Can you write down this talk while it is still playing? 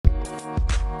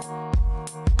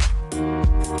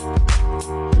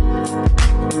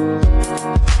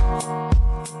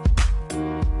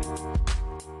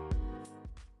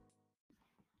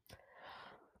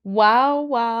Wow,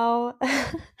 wow.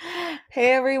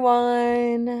 Hey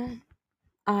everyone.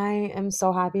 I am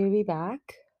so happy to be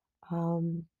back.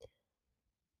 Um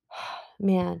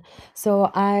man, so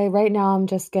I right now I'm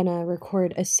just gonna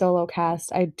record a solo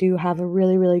cast. I do have a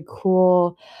really, really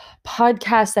cool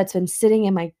podcast that's been sitting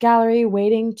in my gallery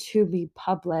waiting to be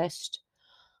published.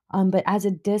 But as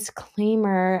a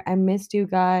disclaimer, I missed you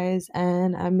guys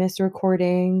and I missed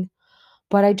recording.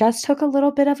 But I just took a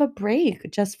little bit of a break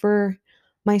just for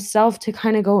myself to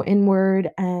kind of go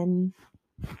inward and,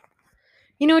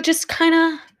 just kind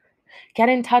of get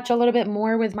in touch a little bit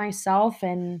more with myself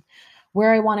and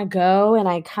where I want to go. And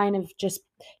I kind of just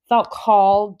felt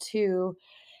called to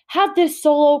have this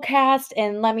solo cast.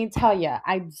 And let me tell you,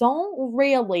 I don't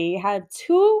really have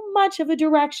too much of a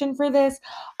direction for this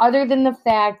other than the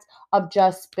fact of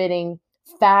just spitting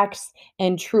facts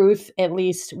and truth, at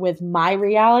least with my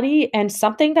reality, and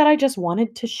something that I just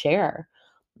wanted to share.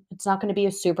 It's not going to be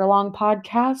a super long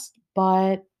podcast,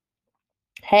 but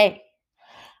hey,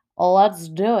 let's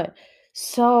do it.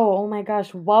 So, oh my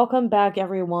gosh, welcome back,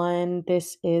 everyone.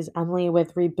 This is Emily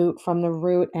with Reboot from the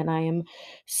Root, and I am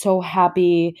so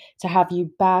happy to have you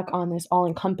back on this all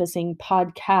encompassing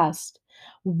podcast.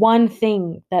 One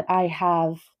thing that I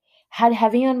have had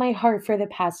heavy on my heart for the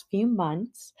past few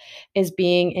months is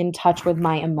being in touch with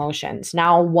my emotions.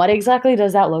 Now, what exactly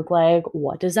does that look like?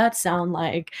 What does that sound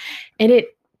like?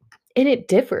 And it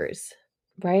differs,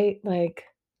 right? Like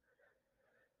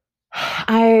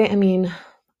I mean,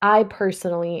 I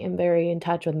personally am very in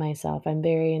touch with myself. I'm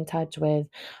very in touch with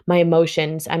my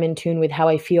emotions. I'm in tune with how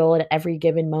I feel at every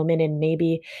given moment. And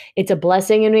maybe it's a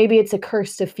blessing and maybe it's a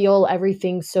curse to feel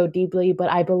everything so deeply. But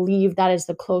I believe that is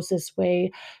the closest way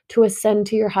to ascend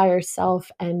to your higher self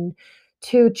and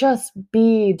to just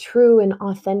be true and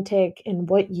authentic in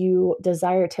what you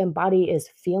desire to embody is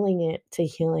feeling it to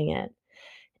healing it.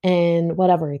 And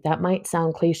whatever, that might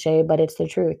sound cliche, but it's the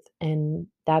truth. And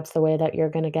that's the way that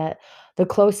you're going to get the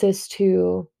closest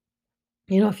to,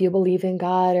 if you believe in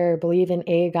God or believe in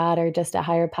a God or just a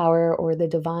higher power or the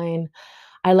divine.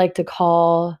 I like to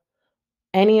call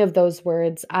any of those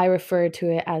words, I refer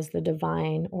to it as the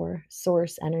divine or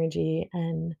source energy.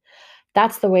 And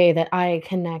that's the way that I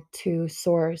connect to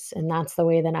source, and that's the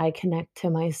way that I connect to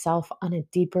myself on a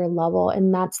deeper level,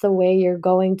 and that's the way you're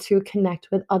going to connect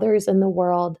with others in the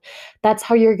world. That's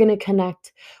how you're gonna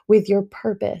connect with your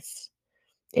purpose,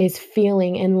 is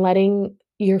feeling and letting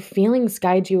your feelings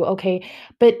guide you, okay?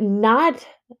 But not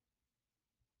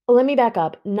let me back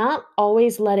up, not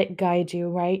always let it guide you,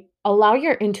 right? Allow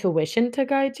your intuition to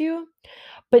guide you,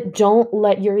 but don't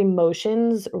let your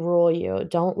emotions rule you.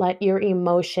 Don't let your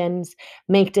emotions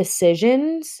make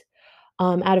decisions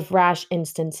out of rash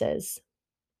instances.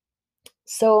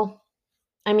 So,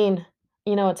 I mean,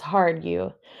 it's hard.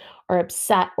 You are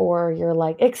upset or you're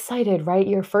like excited, right?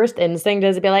 Your first instinct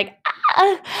is to be like,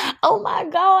 oh my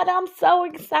God, I'm so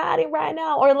excited right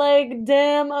now. Or like,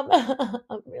 damn, I'm,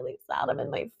 I'm really sad. I'm in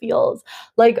my feels.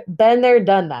 Like, been there,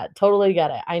 done that. Totally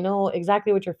get it. I know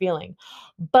exactly what you're feeling.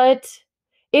 But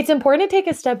it's important to take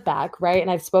a step back, right? And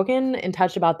I've spoken and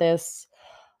touched about this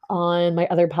on my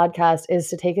other podcast is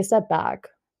to take a step back.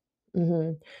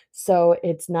 So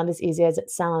it's not as easy as it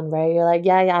sounds, right? You're like,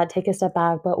 yeah, yeah, take a step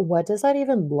back, but what does that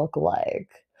even look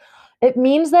like? It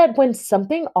means that when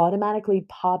something automatically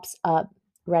pops up,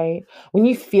 right? When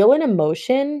you feel an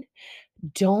emotion,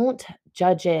 don't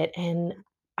judge it. And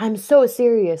I'm so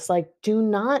serious. Like, do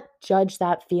not judge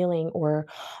that feeling. Or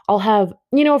I'll have,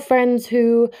 friends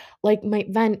who like might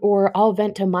vent, or I'll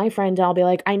vent to my friend and I'll be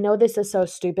like, I know this is so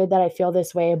stupid that I feel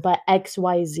this way, but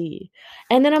XYZ.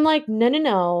 And then I'm like, no, no,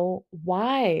 no.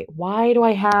 Why? Why do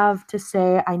I have to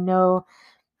say, I know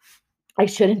I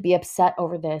shouldn't be upset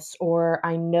over this, or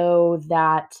I know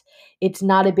that it's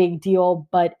not a big deal,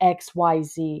 but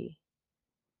XYZ.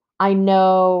 I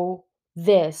know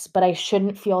this, but I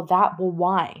shouldn't feel that. Well,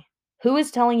 why? Who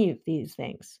is telling you these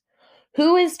things?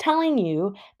 Who is telling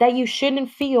you that you shouldn't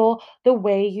feel the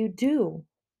way you do?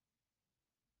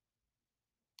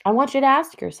 I want you to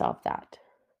ask yourself that.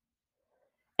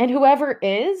 And whoever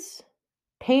is,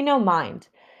 pay no mind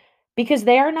because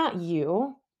they are not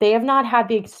you. They have not had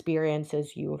the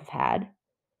experiences you have had.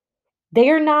 They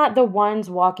are not the ones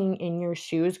walking in your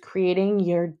shoes, creating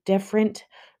your different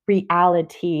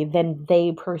reality than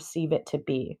they perceive it to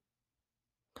be.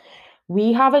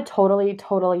 We have a totally,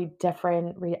 totally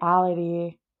different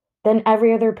reality than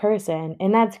every other person.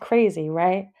 And that's crazy,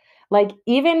 right? Like,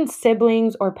 even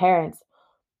siblings or parents,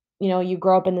 you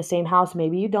grow up in the same house,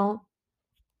 maybe you don't,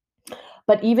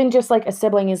 But even just like a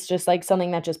sibling is just like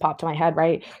something that just popped to my head,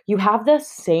 right? You have the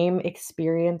same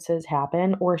experiences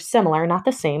happen or similar, not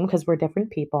the same because we're different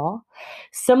people,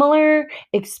 similar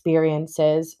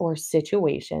experiences or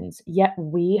situations, yet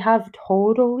we have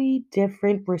totally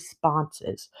different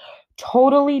responses,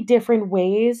 totally different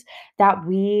ways that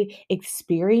we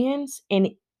experience and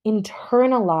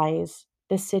internalize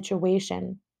the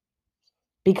situation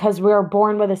because we are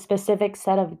born with a specific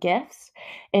set of gifts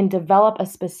and develop a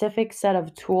specific set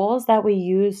of tools that we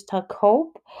use to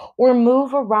cope or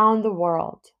move around the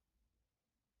world.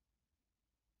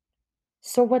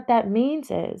 So what that means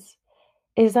is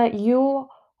that you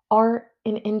are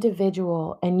an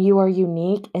individual and you are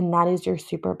unique and that is your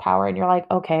superpower and you're like,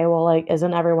 "Okay, well like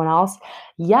isn't everyone else?"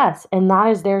 Yes, and that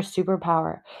is their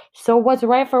superpower. So what's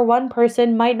right for one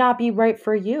person might not be right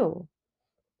for you.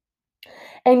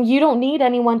 And you don't need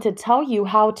anyone to tell you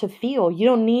how to feel. You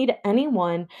don't need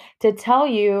anyone to tell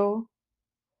you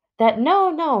that, "No,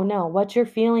 no, no, what you're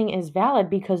feeling is valid,"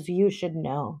 because you should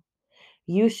know.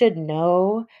 You should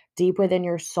know deep within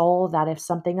your soul that if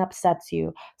something upsets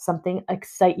you, something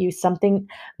excites you, something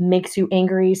makes you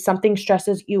angry, something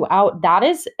stresses you out, that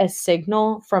is a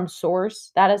signal from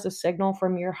source. That is a signal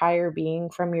from your higher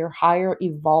being, from your higher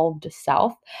evolved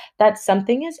self that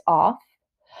something is off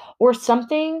or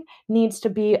something needs to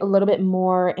be a little bit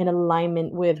more in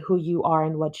alignment with who you are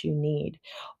and what you need.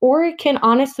 Or it can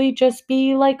honestly just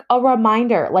be like a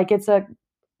reminder, like it's a,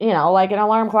 like an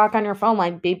alarm clock on your phone,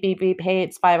 like beep, beep, beep, hey,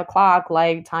 it's 5 o'clock,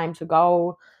 like time to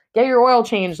go get your oil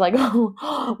changed, like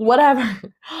whatever.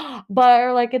 But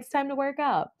or like it's time to work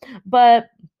out. But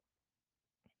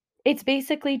it's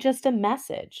basically just a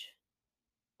message.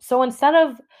 So instead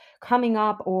of coming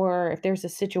up or if there's a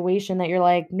situation that you're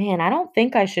like, "Man, I don't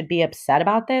think I should be upset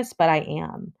about this, but I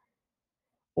am."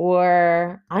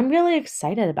 Or "I'm really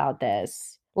excited about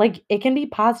this." Like it can be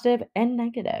positive and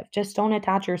negative. Just don't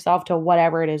attach yourself to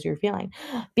whatever it is you're feeling.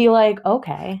 Be like,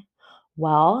 "Okay,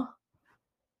 well,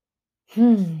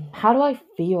 how do I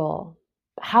feel?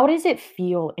 How does it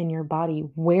feel in your body?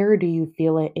 Where do you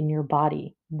feel it in your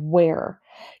body? Where?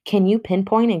 Can you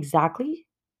pinpoint exactly?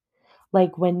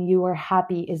 Like when you are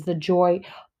happy, is the joy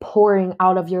pouring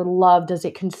out of your love? Does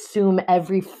it consume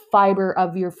every fiber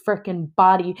of your freaking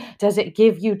body? Does it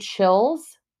give you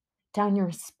chills down your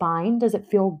spine? Does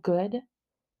it feel good?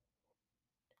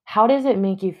 How does it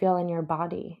make you feel in your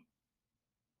body?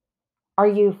 Are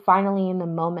you finally in the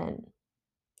moment?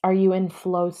 Are you in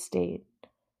flow state?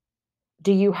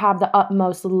 Do you have the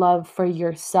utmost love for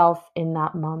yourself in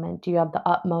that moment? Do you have the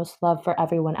utmost love for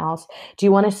everyone else? Do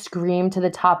you want to scream to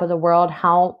the top of the world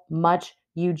how much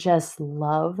you just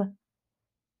love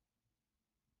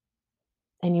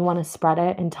and you want to spread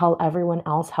it and tell everyone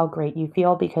else how great you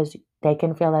feel because they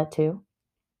can feel that too?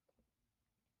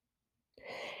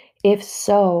 If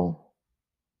so,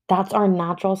 that's our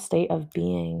natural state of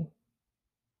being.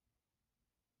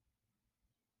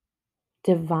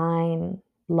 Divine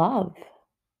love,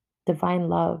 divine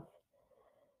love.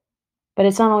 But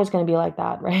it's not always going to be like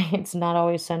that, right? It's not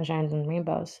always sunshines and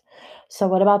rainbows. So,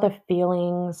 what about the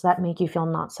feelings that make you feel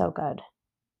not so good?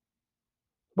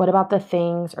 What about the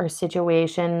things or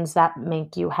situations that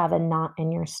make you have a knot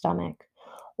in your stomach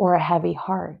or a heavy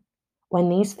heart? When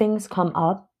these things come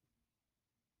up,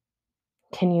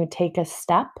 can you take a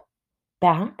step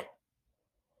back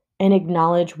and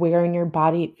acknowledge where in your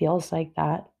body it feels like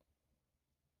that?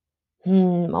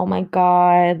 Oh my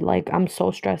God, like I'm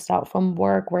so stressed out from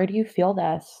work. Where do you feel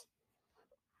this?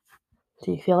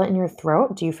 Do you feel it in your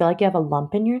throat? Do you feel like you have a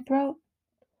lump in your throat?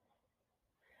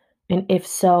 And if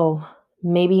so,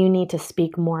 maybe you need to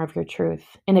speak more of your truth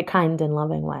in a kind and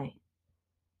loving way,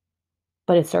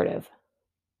 but assertive.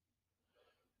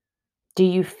 Do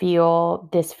you feel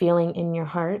this feeling in your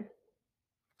heart?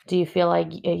 Do you feel like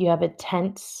you have a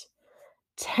tense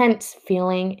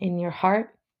feeling in your heart?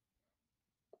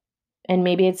 And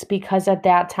maybe it's because at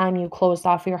that time you closed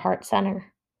off your heart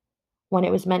center when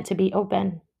it was meant to be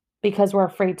open because we're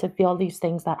afraid to feel these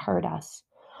things that hurt us.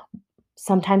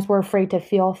 Sometimes we're afraid to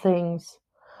feel things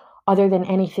other than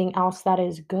anything else that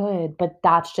is good, but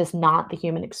that's just not the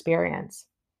human experience,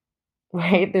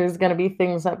 right? There's going to be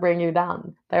things that bring you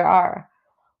down. There are,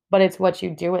 but it's what you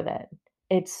do with it.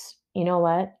 It's, you know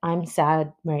what? I'm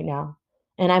sad right now,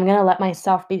 and I'm going to let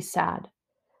myself be sad.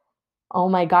 Oh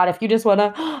my God, if you just want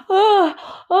to,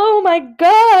 oh my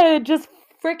God, just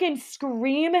freaking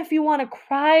scream if you want to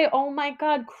cry. Oh my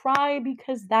God, cry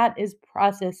because that is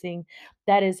processing,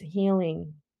 that is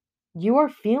healing. You are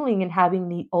feeling and having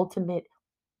the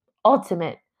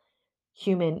ultimate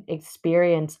human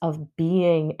experience of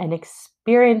being and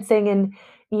experiencing. And,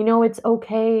 it's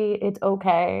okay. It's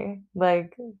okay.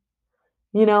 Like,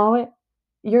 You know,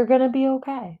 you're gonna be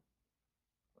okay.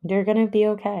 You're gonna be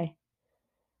okay.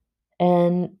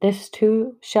 And this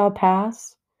too shall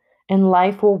pass, and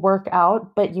life will work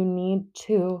out, but you need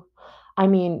to, I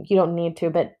mean, you don't need to,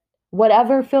 but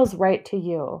whatever feels right to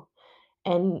you.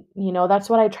 And, that's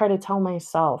what I try to tell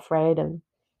myself, right? And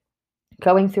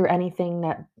going through anything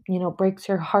that, breaks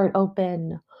your heart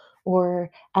open, or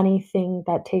anything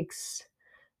that takes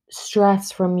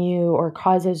stress from you or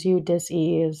causes you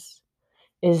dis-ease,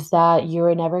 is that you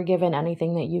are never given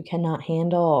anything that you cannot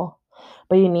handle.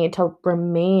 But you need to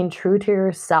remain true to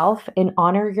yourself and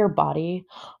honor your body,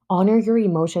 honor your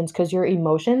emotions, because your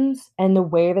emotions and the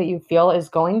way that you feel is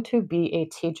going to be a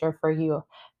teacher for you.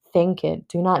 Think it,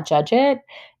 do not judge it,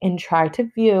 and try to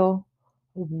view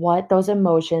what those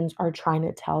emotions are trying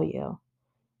to tell you.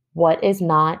 What is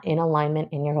not in alignment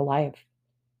in your life?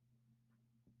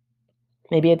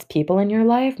 Maybe it's people in your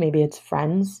life, maybe it's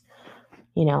friends,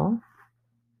 you know,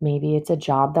 maybe it's a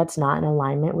job that's not in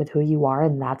alignment with who you are,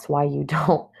 and that's why you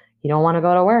don't wanna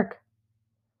go to work.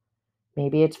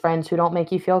 Maybe it's friends who don't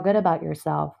make you feel good about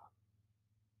yourself.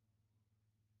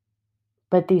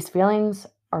 But these feelings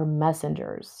are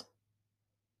messengers,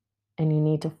 and you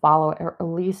need to follow it, or at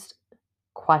least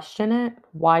question it.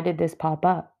 Why did this pop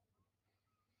up?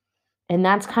 And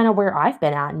that's kinda where I've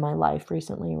been at in my life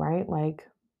recently, right? Like,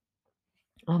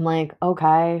 I'm like,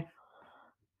 "Okay,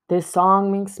 this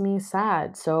song makes me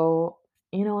sad, so,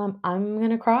 I'm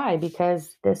gonna cry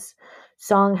because this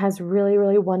song has really,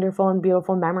 really wonderful and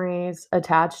beautiful memories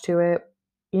attached to it,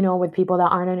 with people that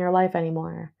aren't in your life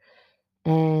anymore."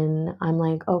 And I'm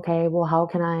like, "Okay, well, how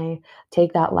can I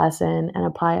take that lesson and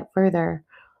apply it further?"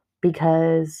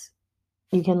 Because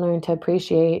you can learn to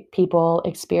appreciate people,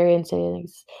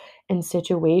 experiences, and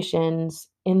situations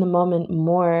in the moment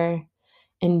more,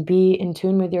 and be in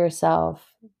tune with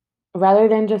yourself rather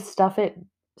than just stuff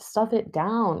it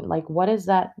down. Like, what does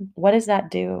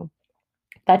that do?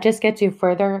 That just gets you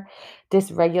further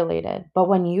dysregulated. But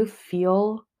when you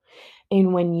feel,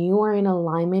 and when you are in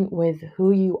alignment with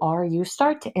who you are, you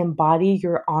start to embody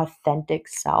your authentic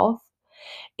self,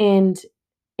 and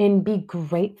be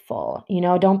grateful.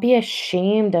 Don't be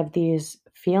ashamed of these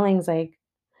feelings. Like,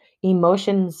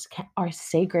 emotions are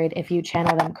sacred if you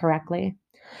channel them correctly.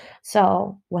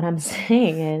 So what I'm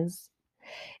saying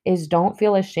is don't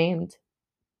feel ashamed.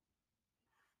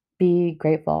 Be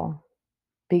grateful.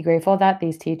 Be grateful that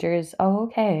these teachers, "Oh,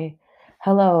 okay.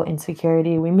 Hello,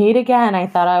 insecurity. We meet again. I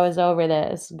thought I was over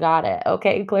this. Got it.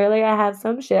 Okay, clearly I have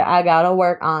some shit I gotta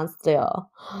work on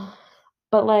still."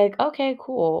 But, like, okay,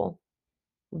 cool.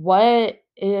 What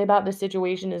about the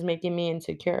situation is making me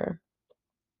insecure?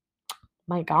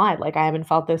 My God, like, I haven't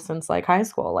felt this since, like, high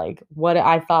school. Like, what,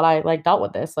 I thought I, like, dealt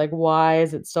with this. Like, why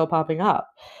is it still popping up?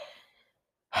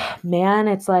 Man,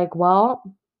 it's like, well,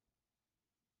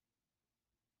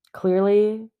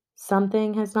 clearly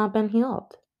something has not been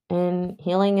healed. And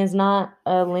healing is not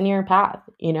a linear path,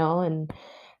 and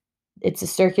it's a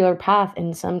circular path.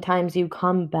 And sometimes you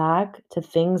come back to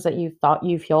things that you thought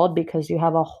you've healed because you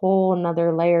have a whole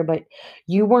another layer, but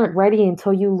you weren't ready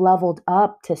until you leveled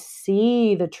up to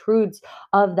see the truths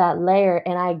of that layer.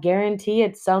 And I guarantee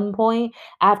at some point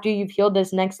after you've healed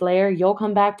this next layer, you'll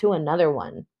come back to another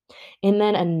one, and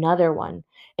then another one,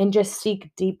 and just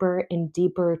seek deeper and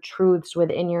deeper truths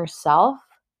within yourself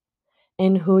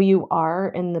and who you are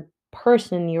and the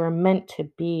person you are meant to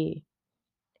be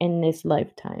in this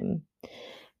lifetime.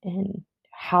 And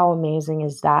how amazing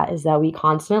is that? Is that we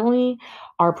constantly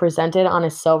are presented on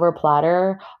a silver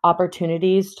platter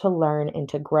opportunities to learn and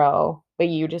to grow. But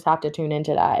you just have to tune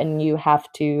into that, and you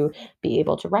have to be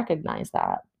able to recognize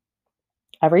that.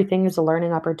 Everything is a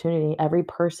learning opportunity. Every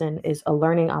person is a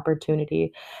learning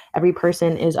opportunity. Every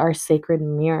person is our sacred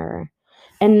mirror.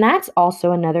 And that's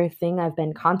also another thing I've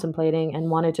been contemplating and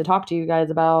wanted to talk to you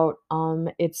guys about.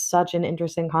 It's such an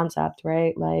interesting concept,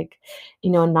 right? Like,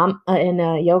 in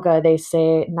yoga, they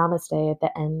say namaste at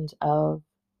the end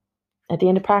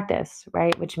of practice,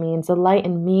 right? Which means the light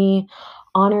in me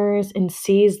honors and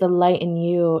sees the light in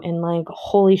you. And, like,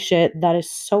 holy shit, that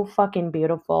is so fucking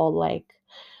beautiful. Like,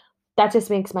 that just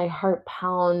makes my heart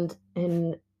pound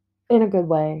in a good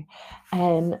way.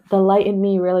 And the light in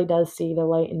me really does see the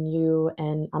light in you.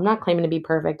 And I'm not claiming to be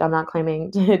perfect. I'm not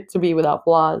claiming to be without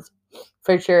flaws,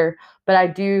 for sure. But I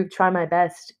do try my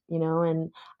best, and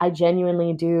I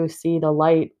genuinely do see the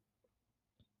light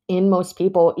in most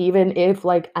people, even if,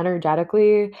 like,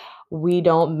 energetically we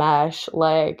don't mesh.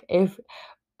 Like, if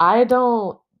I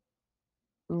don't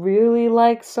really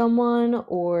like someone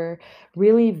or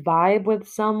really vibe with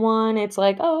someone, it's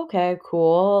like, "Oh, okay,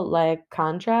 cool," like,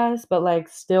 contrast, but, like,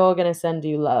 still gonna send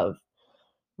you love,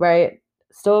 right?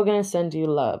 still gonna send you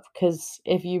love. Because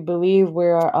if you believe we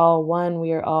are all one,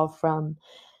 we are all from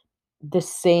the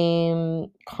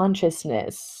same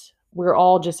consciousness. We're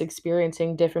all just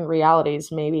experiencing different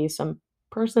realities. Maybe some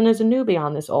person is a newbie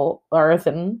on this old earth,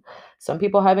 and some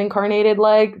people have incarnated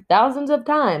like thousands of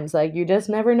times. Like, you just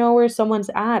never know where someone's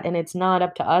at, and it's not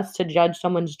up to us to judge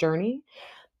someone's journey.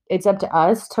 It's up to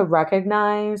us to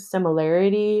recognize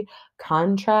similarity,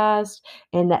 contrast,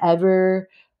 and the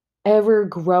ever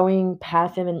growing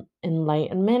path of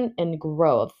enlightenment and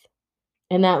growth,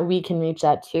 and that we can reach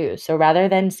that too. So rather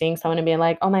than seeing someone and being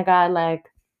like, oh my God, like,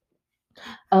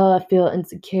 oh, I feel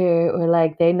insecure, or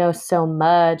like they know so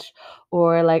much,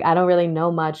 or like I don't really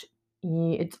know much.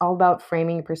 It's all about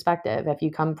framing perspective. If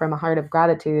you come from a heart of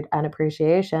gratitude and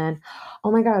appreciation,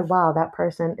 oh my God, wow, that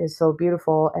person is so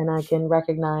beautiful, and I can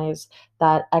recognize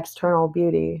that external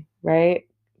beauty, right?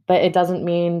 But it doesn't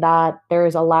mean that there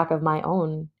is a lack of my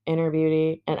own inner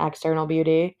beauty and external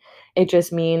beauty. It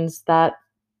just means that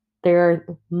there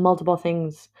are multiple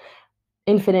things,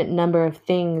 infinite number of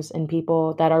things and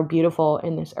people that are beautiful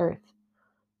in this earth,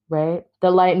 right?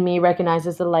 The light in me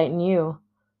recognizes the light in you.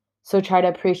 So try to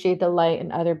appreciate the light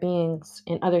in other beings,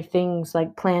 in other things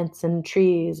like plants and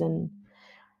trees and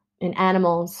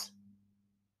animals.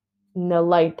 And the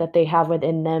light that they have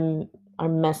within them are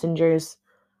messengers.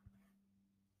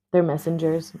 They're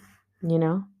messengers, you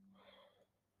know?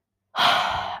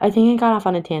 I think I got off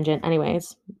on a tangent.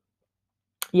 Anyways,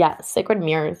 yeah, sacred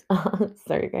mirrors.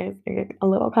 Sorry, guys. I get a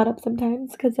little caught up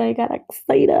sometimes because I got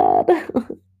excited.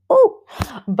 Oh,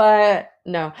 but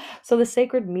no. So the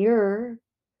sacred mirror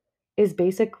is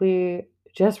basically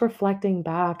just reflecting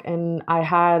back, and I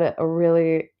had a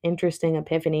really interesting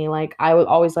epiphany. Like, I was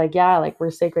always like, yeah, like, we're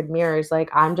sacred mirrors. Like,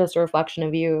 I'm just a reflection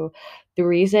of you. The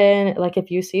reason, like, if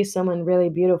you see someone really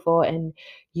beautiful and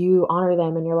you honor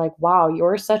them and you're like, wow,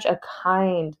 you're such a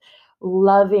kind,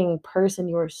 loving person,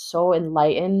 you are so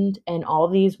enlightened and all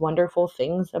these wonderful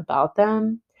things about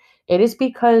them, it is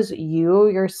because you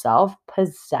yourself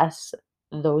possess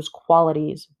those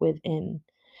qualities within.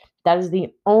 That is the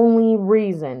only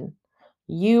reason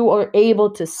you are able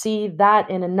to see that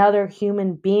in another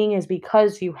human being, is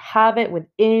because you have it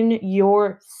within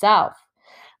yourself.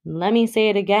 Let me say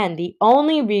it again. The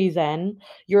only reason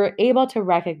you're able to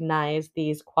recognize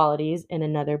these qualities in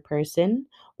another person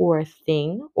or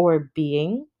thing or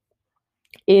being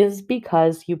is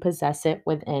because you possess it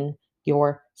within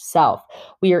yourself.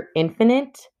 We are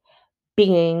infinite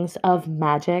beings of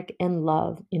magic and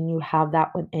love, and you have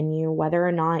that within you. Whether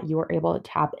or not you are able to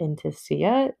tap in to see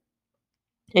it,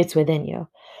 it's within you.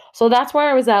 So that's where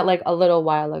I was at like a little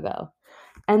while ago.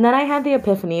 And then I had the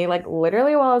epiphany, like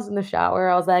literally while I was in the shower.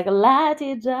 I was like, la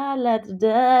ti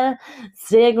da,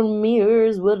 sacred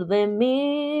mirrors, what do they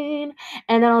mean?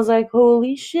 And then I was like,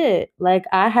 holy shit. Like,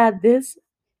 I had this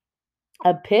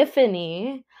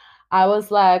epiphany. I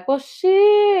was like, well,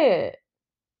 shit.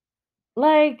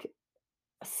 Like,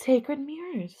 sacred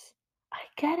mirrors. I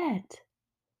get it.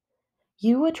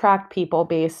 You attract people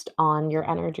based on your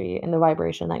energy and the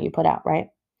vibration that you put out, right?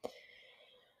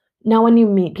 Now, when you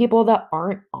meet people that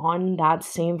aren't on that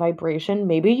same vibration,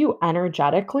 maybe you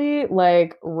energetically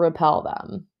like repel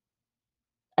them,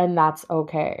 and that's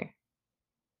okay.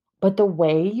 But the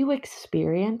way you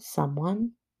experience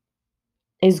someone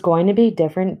is going to be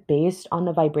different based on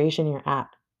the vibration you're at.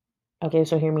 Okay,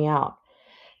 so hear me out.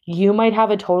 You might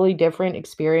have a totally different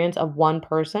experience of one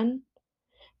person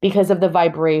because of the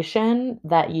vibration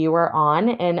that you are on,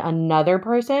 and another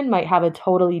person might have a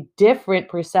totally different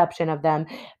perception of them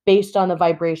based on the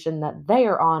vibration that they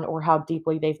are on or how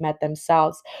deeply they've met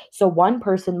themselves. So one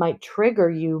person might trigger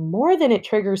you more than it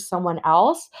triggers someone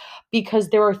else because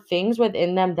there are things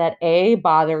within them that A,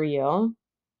 bother you,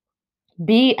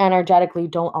 B, energetically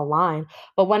don't align.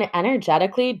 But when it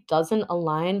energetically doesn't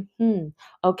align,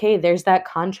 okay, there's that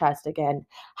contrast again.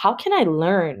 How can I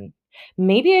learn?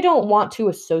 Maybe I don't want to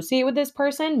associate with this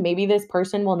person. Maybe this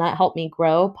person will not help me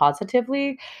grow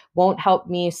positively, won't help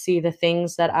me see the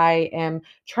things that I am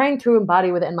trying to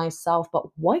embody within myself. But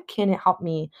what can it help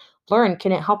me learn?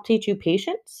 Can it help teach you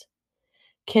patience?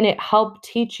 Can it help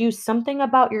teach you something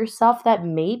about yourself that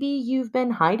maybe you've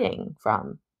been hiding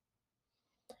from?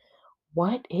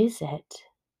 What is it?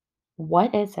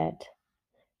 What is it?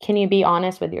 Can you be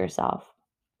honest with yourself?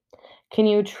 Can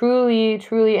you truly,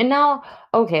 truly, and now,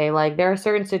 okay, like there are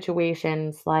certain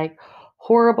situations like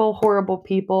horrible, horrible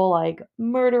people, like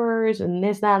murderers and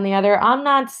this, that, and the other. I'm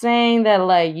not saying that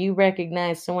like you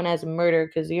recognize someone as a murderer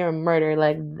because you're a murderer.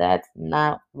 Like, that's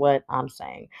not what I'm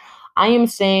saying. I am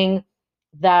saying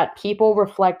that people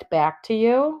reflect back to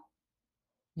you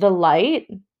the light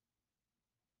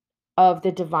of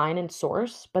the divine and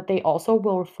source, but they also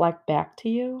will reflect back to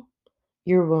you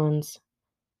your wounds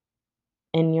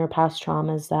and your past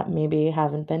traumas that maybe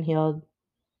haven't been healed.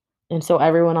 And so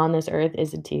everyone on this earth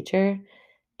is a teacher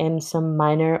in some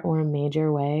minor or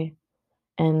major way.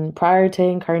 And prior to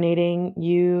incarnating,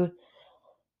 you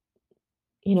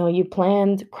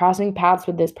planned crossing paths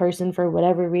with this person for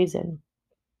whatever reason.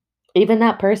 Even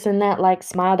that person that like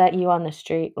smiled at you on the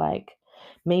street, like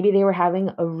maybe they were having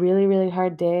a really, really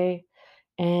hard day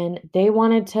and they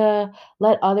wanted to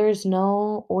let others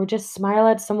know or just smile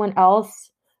at someone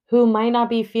else who might not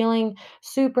be feeling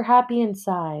super happy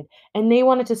inside. And they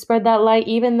wanted to spread that light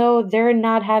even though they're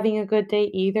not having a good day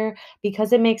either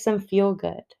because it makes them feel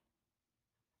good.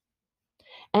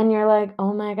 And you're like,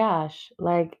 "Oh my gosh,"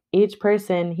 like, each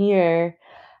person here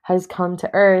has come to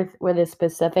Earth with a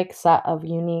specific set of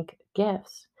unique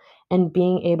gifts, and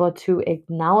being able to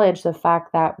acknowledge the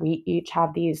fact that we each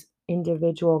have these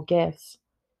individual gifts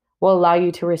will allow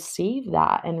you to receive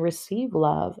that and receive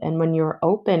love, and when you're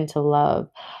open to love,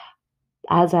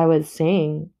 as I was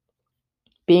saying,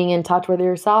 being in touch with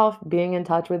yourself, being in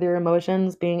touch with your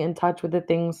emotions, being in touch with the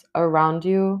things around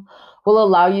you will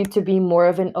allow you to be more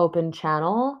of an open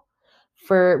channel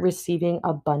for receiving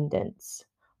abundance.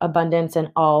 Abundance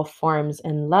in all forms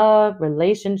in love,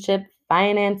 relationship,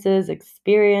 finances,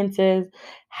 experiences,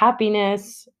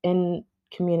 happiness, in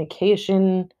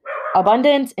communication,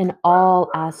 abundance in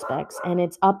all aspects. And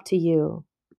it's up to you.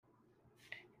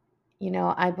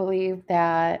 I believe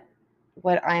that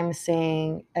what I'm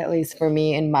saying, at least for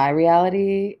me in my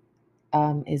reality,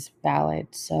 is valid.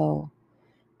 So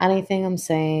anything I'm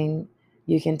saying,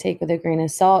 you can take with a grain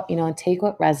of salt, take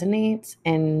what resonates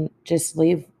and just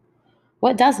leave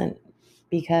what doesn't,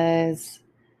 because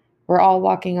we're all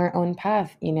walking our own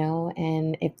path,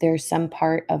 and if there's some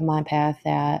part of my path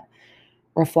that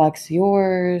reflects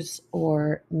yours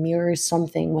or mirrors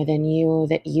something within you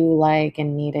that you like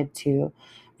and needed to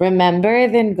remember,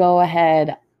 then go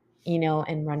ahead,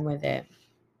 and run with it.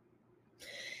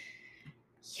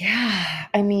 Yeah,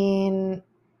 I mean,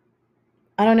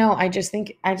 I don't know. I just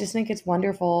think it's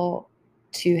wonderful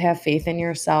to have faith in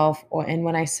yourself. And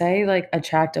when I say like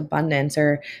attract abundance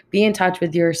or be in touch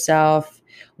with yourself,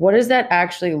 what does that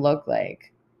actually look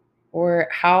like? Or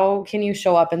how can you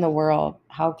show up in the world?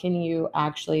 How can you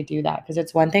actually do that? Because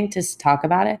it's one thing to talk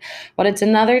about it, but it's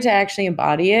another to actually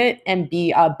embody it and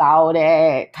be about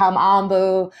it. Come on,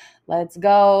 boo. Let's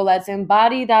go. Let's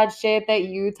embody that shit that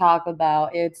you talk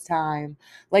about. It's time.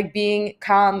 Like being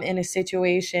calm in a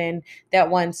situation that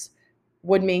once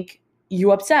would make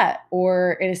you upset,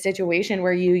 or in a situation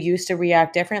where you used to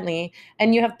react differently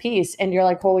and you have peace and you're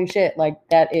like, holy shit, like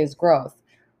that is growth.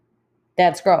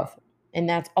 That's growth. And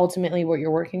that's ultimately what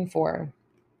you're working for,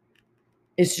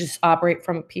 is just operate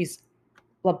from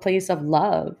a place of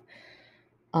love,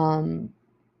 um,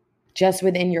 just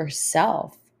within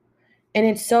yourself. And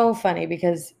it's so funny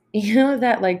because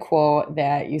that like quote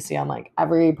that you see on like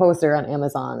every poster on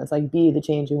Amazon. It's like, be the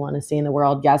change you want to see in the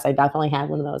world. Yes, I definitely had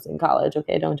one of those in college.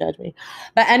 Okay, don't judge me.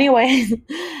 But anyways,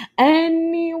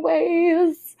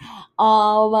 anyways,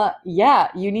 yeah,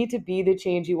 you need to be the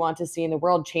change you want to see in the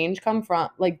world. Change comes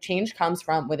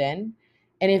from within.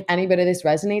 And if anybody this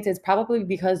resonates, it's probably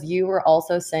because you were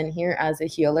also sent here as a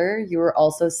healer. You were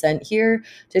also sent here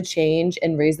to change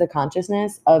and raise the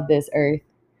consciousness of this earth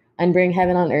and bring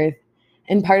heaven on earth.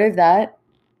 And part of that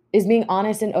is being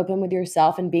honest and open with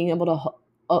yourself and being able to,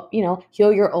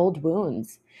 heal your old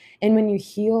wounds. And when you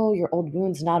heal your old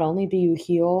wounds, not only do you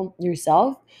heal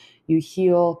yourself, you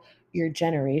heal your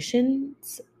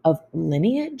generations of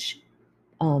lineage.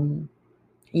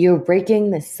 You're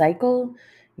breaking the cycle.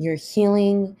 You're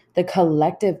healing the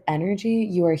collective energy.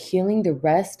 You are healing the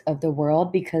rest of the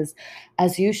world, because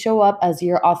as you show up as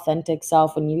your authentic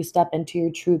self, when you step into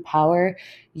your true power,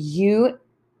 you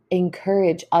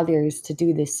encourage others to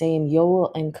do the same. You'll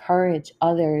encourage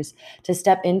others to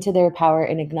step into their power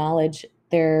and acknowledge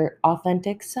their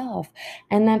authentic self.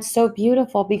 And that's so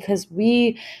beautiful, because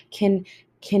we can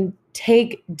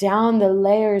take down the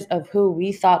layers of who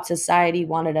we thought society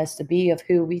wanted us to be, of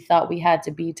who we thought we had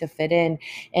to be to fit in.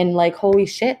 And like, holy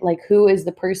shit, like, who is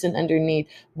the person underneath?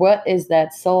 What is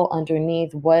that soul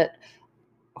underneath? What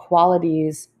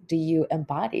qualities do you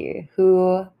embody?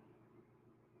 Who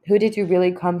did you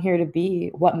really come here to be?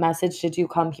 What message did you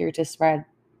come here to spread?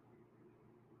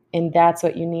 And that's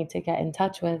what you need to get in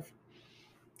touch with.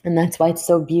 And that's why it's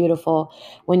so beautiful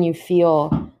when you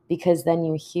feel, because then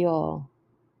you heal.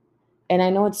 And I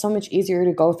know it's so much easier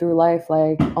to go through life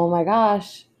like, oh my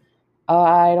gosh, oh,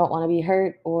 I don't want to be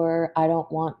hurt, or I don't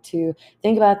want to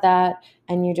think about that.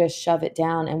 And you just shove it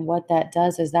down. And what that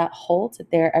does is that holds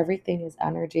it there. Everything is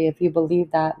energy. If you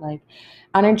believe that, like,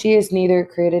 energy is neither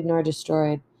created nor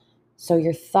destroyed. So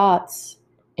your thoughts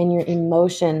and your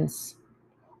emotions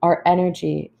are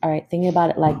energy. All right, think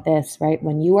about it like this, right?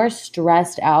 When you are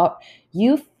stressed out,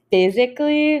 you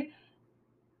physically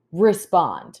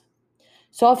respond.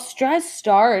 So if stress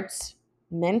starts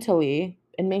mentally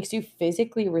and makes you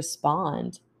physically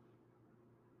respond,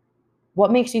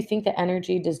 what makes you think that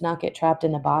energy does not get trapped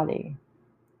in the body?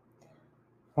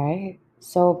 Right?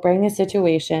 So bring a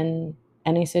situation,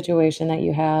 any situation that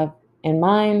you have in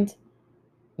mind.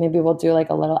 Maybe we'll do like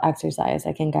a little exercise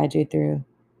I can guide you through.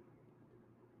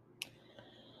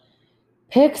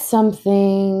 Pick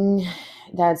something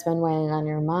that's been weighing on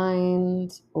your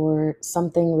mind, or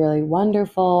something really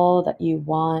wonderful that you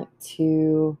want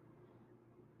to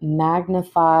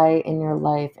magnify in your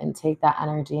life, and take that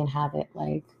energy and have it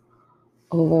like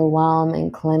overwhelm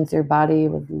and cleanse your body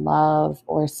with love,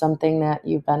 or something that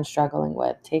you've been struggling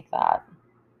with. Take that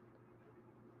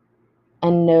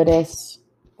and notice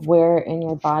where in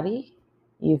your body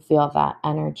you feel that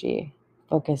energy,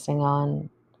 focusing on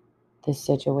this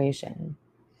situation.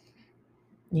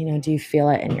 Do you feel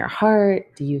it in your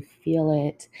heart? Do you feel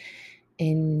it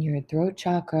in your throat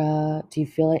chakra? Do you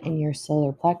feel it in your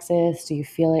solar plexus? Do you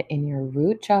feel it in your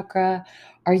root chakra?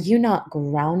 Are you not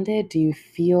grounded? Do you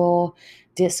feel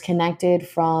disconnected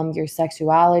from your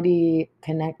sexuality,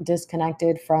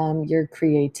 disconnected from your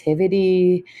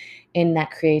creativity, and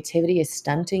that creativity is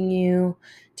stunting you?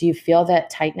 Do you feel that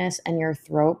tightness in your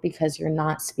throat because you're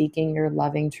not speaking your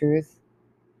loving truth?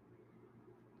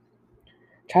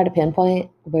 Try to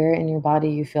pinpoint where in your body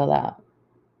you feel that,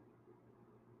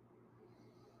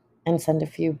 and send a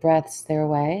few breaths their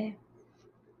way.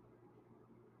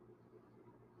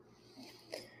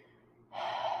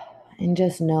 And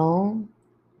just know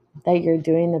that you're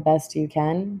doing the best you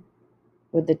can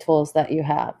with the tools that you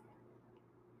have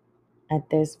at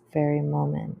this very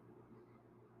moment.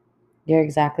 You're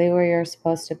exactly where you're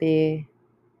supposed to be,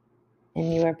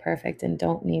 and you are perfect and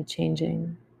don't need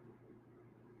changing.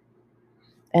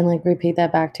 And like, repeat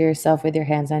that back to yourself with your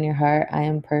hands on your heart. I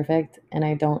am perfect and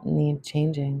I don't need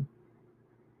changing.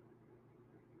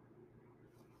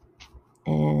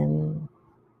 And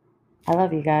I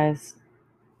love you guys.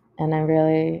 And I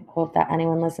really hope that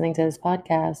anyone listening to this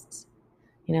podcast,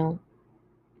 you know,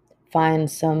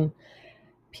 finds some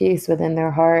peace within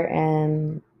their heart,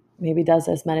 and maybe does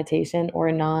this meditation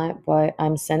or not. But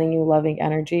I'm sending you loving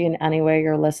energy in any way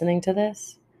you're listening to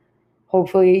this.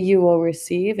 Hopefully you will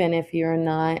receive. And if you're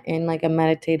not in like a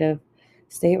meditative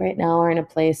state right now, or in a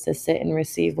place to sit and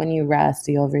receive, when you rest,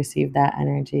 you'll receive that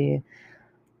energy.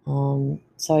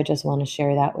 So I just want to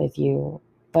share that with you.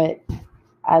 But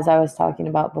as I was talking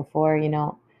about before,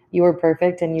 you are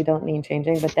perfect and you don't need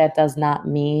changing, but that does not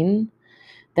mean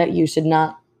that you should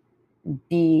not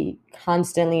be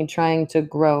constantly trying to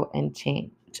grow and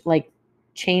change. Like,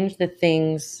 change the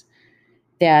things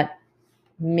that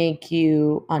make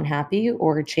you unhappy,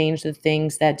 or change the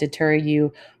things that deter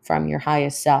you from your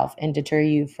highest self and deter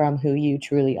you from who you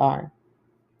truly are.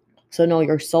 So no,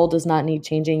 your soul does not need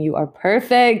changing. You are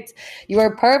perfect. You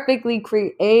are perfectly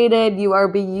created. You are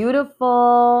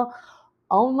beautiful.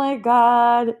 Oh my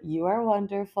God, you are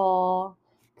wonderful.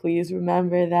 Please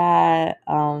remember that.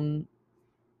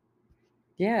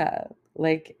 Yeah,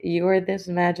 like, you are this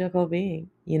magical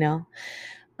being.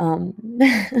 Um,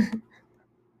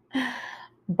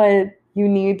 but you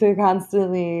need to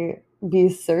constantly be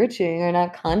searching, or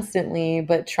not constantly,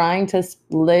 but trying to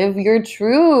live your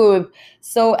truth.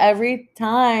 So every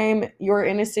time you're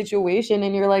in a situation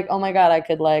and you're like, oh my God, I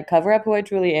could like cover up who I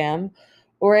truly am,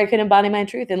 or I can embody my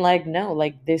truth, and like, no,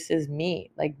 like, this is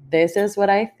me. Like, this is what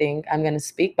I think. I'm going to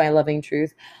speak my loving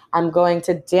truth. I'm going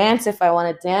to dance if I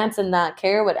want to dance and not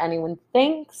care what anyone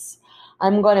thinks.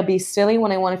 I'm going to be silly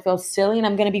when I want to feel silly, and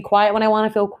I'm going to be quiet when I want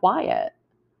to feel quiet.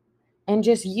 And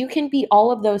just, you can be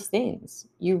all of those things.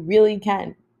 You really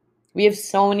can. We have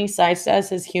so many sides to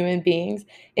us as human beings.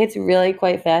 It's really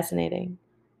quite fascinating.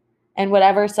 And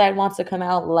whatever side wants to come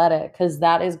out, let it, because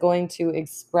that is going to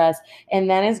express, and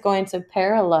then is going to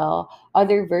parallel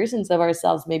other versions of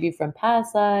ourselves, maybe from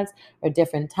past lives or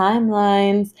different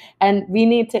timelines. And we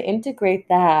need to integrate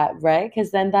that, right?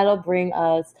 Because then that'll bring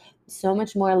us so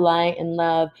much more light and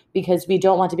love, because we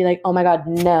don't want to be like, oh my God,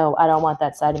 no, I don't want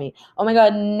that side of me. Oh my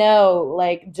God, no,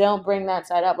 like, don't bring that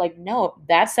side up. Like, no,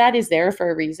 that side is there for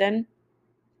a reason.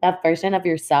 That version of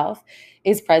yourself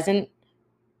is present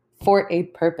for a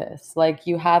purpose. Like,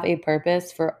 you have a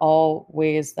purpose for all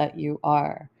ways that you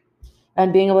are.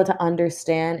 And being able to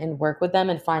understand and work with them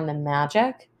and find the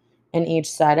magic in each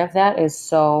side of that is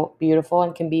so beautiful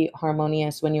and can be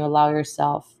harmonious when you allow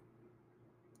yourself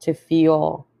to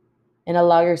feel and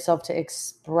allow yourself to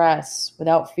express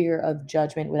without fear of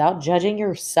judgment, without judging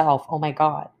yourself. Oh my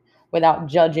God, without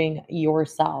judging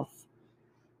yourself.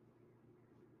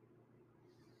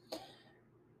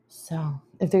 So,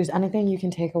 if there's anything you can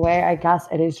take away, I guess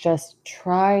it is just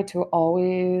try to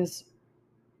always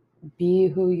be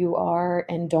who you are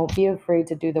and don't be afraid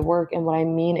to do the work. And what I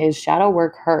mean is, shadow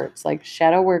work hurts. Like,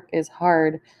 shadow work is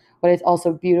hard, but it's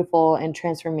also beautiful and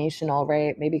transformational,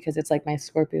 right? Maybe because it's like my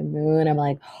Scorpio moon. I'm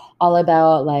like all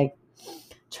about like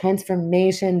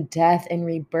transformation, death, and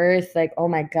rebirth. Like, oh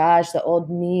my gosh, the old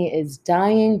me is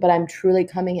dying, but I'm truly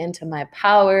coming into my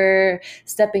power,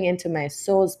 stepping into my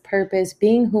soul's purpose,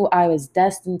 being who I was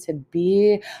destined to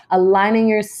be, aligning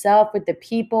yourself with the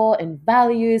people and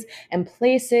values and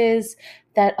places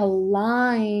that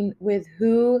align with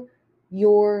who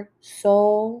your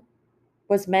soul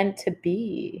was meant to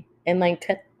be. And like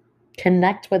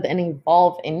connect with and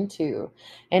evolve into.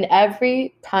 And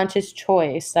every conscious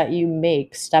choice that you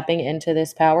make stepping into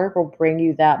this power will bring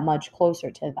you that much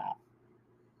closer to that.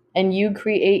 And you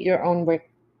create your own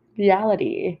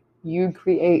reality. You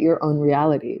create your own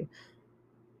reality.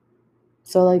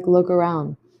 So, like, look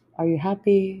around. Are you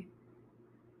happy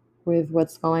with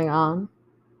what's going on?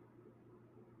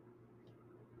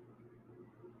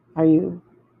 Are you?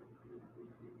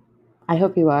 I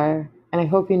hope you are. And I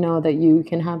hope you know that you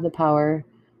can have the power.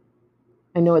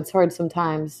 I know it's hard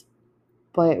sometimes,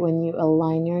 but when you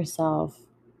align yourself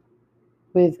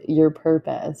with your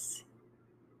purpose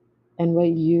and what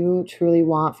you truly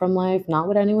want from life, not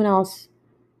what anyone else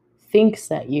thinks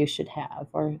that you should have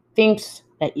or thinks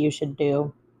that you should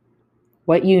do,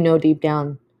 what you know deep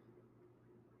down,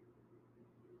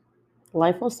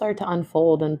 life will start to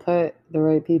unfold and put the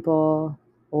right people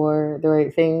or the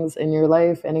right things in your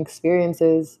life and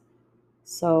experiences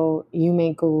so you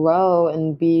may grow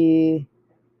and be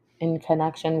in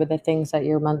connection with the things that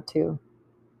you're meant to.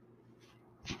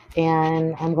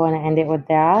 And I'm going to end it with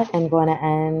that. I'm going to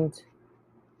end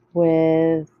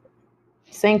with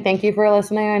saying thank you for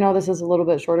listening. I know this is a little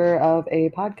bit shorter of a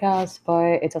podcast,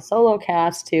 but it's a solo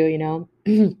cast too, you know.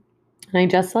 And I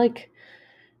just like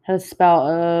had a spout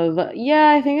of,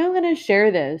 yeah, I think I'm going to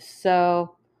share this.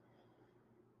 So,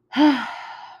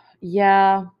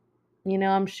 yeah, you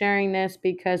know, I'm sharing this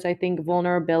because I think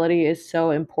vulnerability is so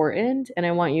important. And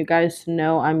I want you guys to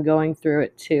know I'm going through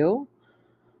it too.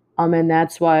 And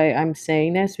that's why I'm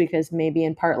saying this, because maybe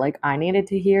in part, like, I needed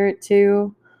to hear it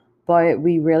too. But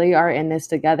we really are in this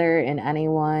together, and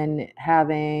anyone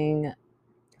having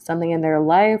something in their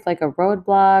life, like a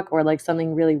roadblock or like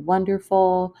something really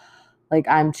wonderful, like,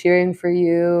 I'm cheering for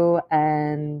you.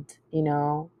 And, you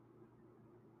know,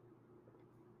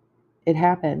 it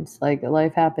happens. Like,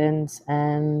 life happens,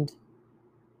 and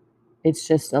it's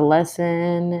just a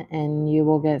lesson, and you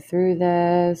will get through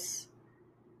this.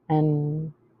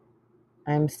 And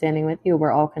I'm standing with you.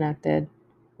 We're all connected.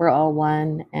 We're all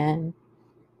one. And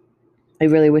I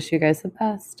really wish you guys the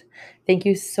best. Thank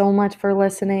you so much for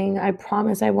listening. I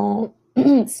promise I won't,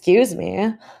 excuse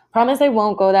me, promise I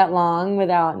won't go that long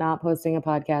without not posting a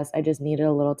podcast. I just needed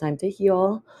a little time to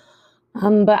heal.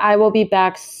 But I will be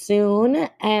back soon.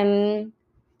 And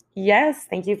yes,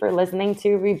 thank you for listening to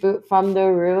Reboot from the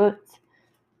Root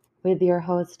with your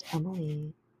host,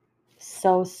 Emily.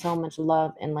 So much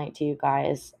love and light to you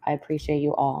guys. I appreciate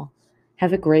you all.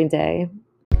 Have a great day.